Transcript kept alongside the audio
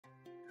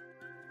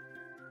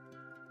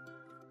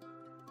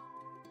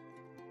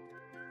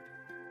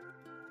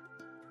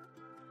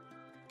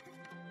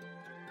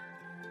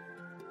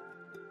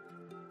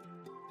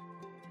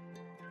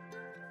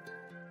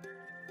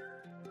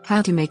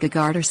How to make a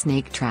garter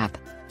snake trap.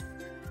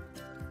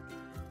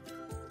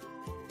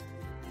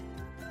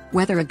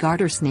 Whether a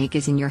garter snake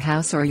is in your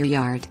house or your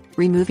yard,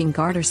 removing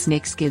garter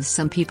snakes gives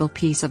some people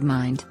peace of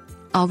mind.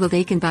 Although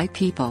they can bite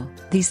people,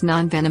 these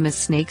non-venomous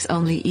snakes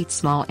only eat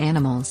small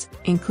animals,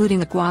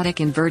 including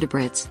aquatic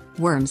invertebrates,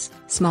 worms,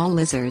 small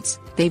lizards,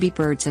 baby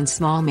birds and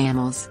small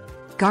mammals.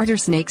 Garter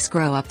snakes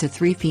grow up to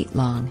 3 feet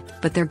long,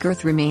 but their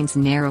girth remains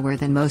narrower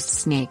than most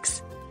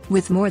snakes.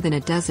 With more than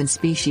a dozen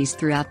species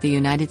throughout the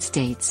United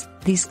States,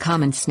 these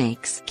common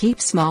snakes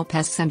keep small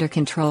pests under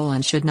control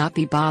and should not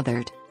be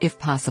bothered, if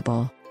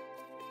possible.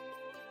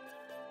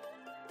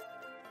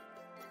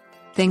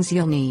 Things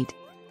you'll need: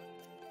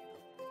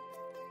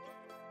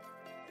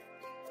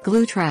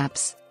 glue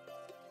traps,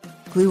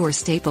 glue or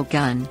staple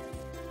gun,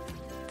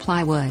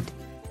 plywood,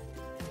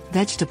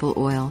 vegetable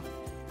oil,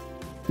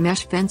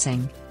 mesh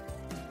fencing,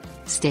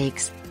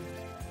 stakes,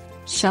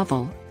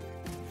 shovel,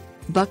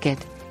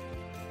 bucket,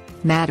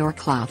 mat or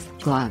cloth,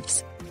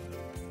 gloves.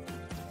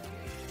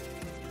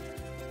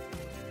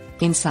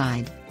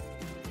 Inside.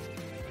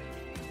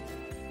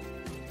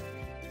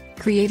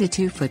 Create a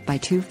 2-foot by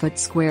 2-foot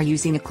square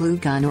using a glue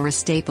gun or a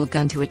staple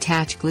gun to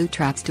attach glue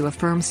traps to a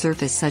firm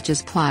surface such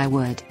as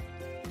plywood.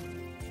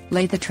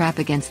 Lay the trap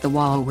against the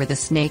wall where the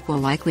snake will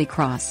likely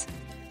cross.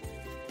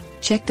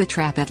 Check the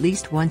trap at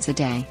least once a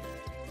day.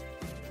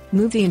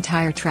 Move the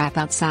entire trap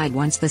outside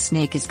once the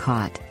snake is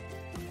caught.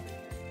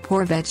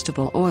 Pour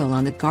vegetable oil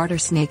on the garter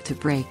snake to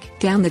break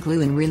down the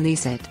glue and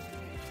release it.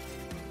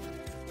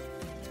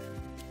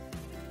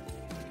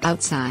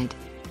 Outside.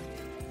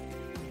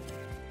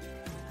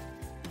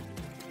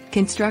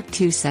 Construct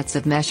 2 sets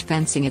of mesh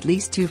fencing at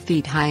least 2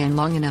 feet high and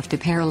long enough to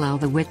parallel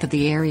the width of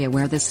the area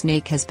where the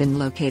snake has been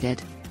located.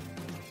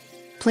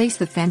 Place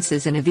the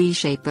fences in a V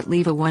shape but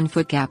leave a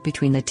 1-foot gap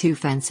between the 2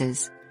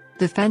 fences.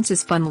 The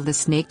fences funnel the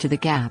snake to the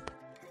gap.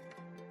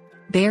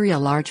 Bury a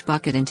large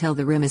bucket until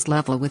the rim is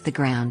level with the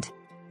ground.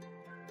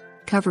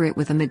 Cover it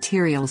with a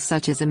material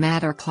such as a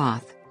mat or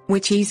cloth,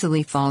 which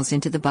easily falls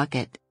into the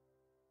bucket.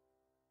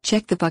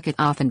 Check the bucket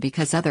often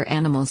because other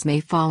animals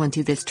may fall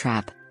into this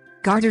trap.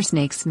 Garter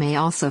snakes may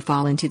also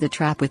fall into the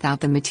trap without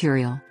the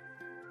material.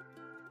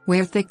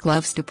 Wear thick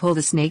gloves to pull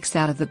the snakes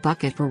out of the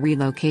bucket for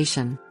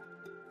relocation.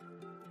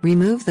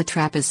 Remove the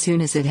trap as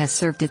soon as it has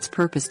served its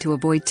purpose to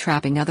avoid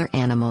trapping other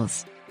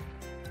animals.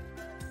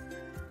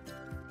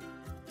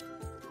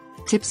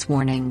 Tips: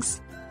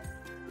 warnings.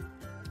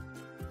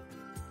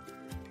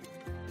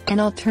 An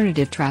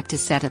alternative trap to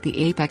set at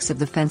the apex of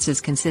the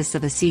fences consists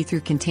of a see-through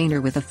container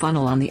with a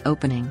funnel on the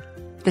opening.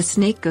 The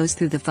snake goes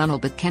through the funnel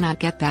but cannot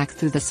get back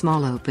through the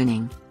small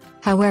opening.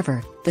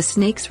 However, the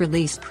snake's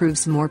release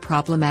proves more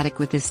problematic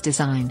with this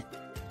design.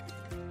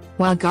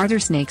 While garter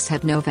snakes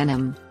have no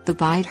venom, the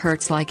bite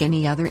hurts like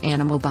any other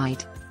animal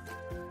bite.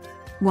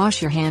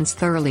 Wash your hands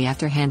thoroughly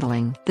after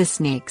handling the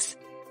snakes.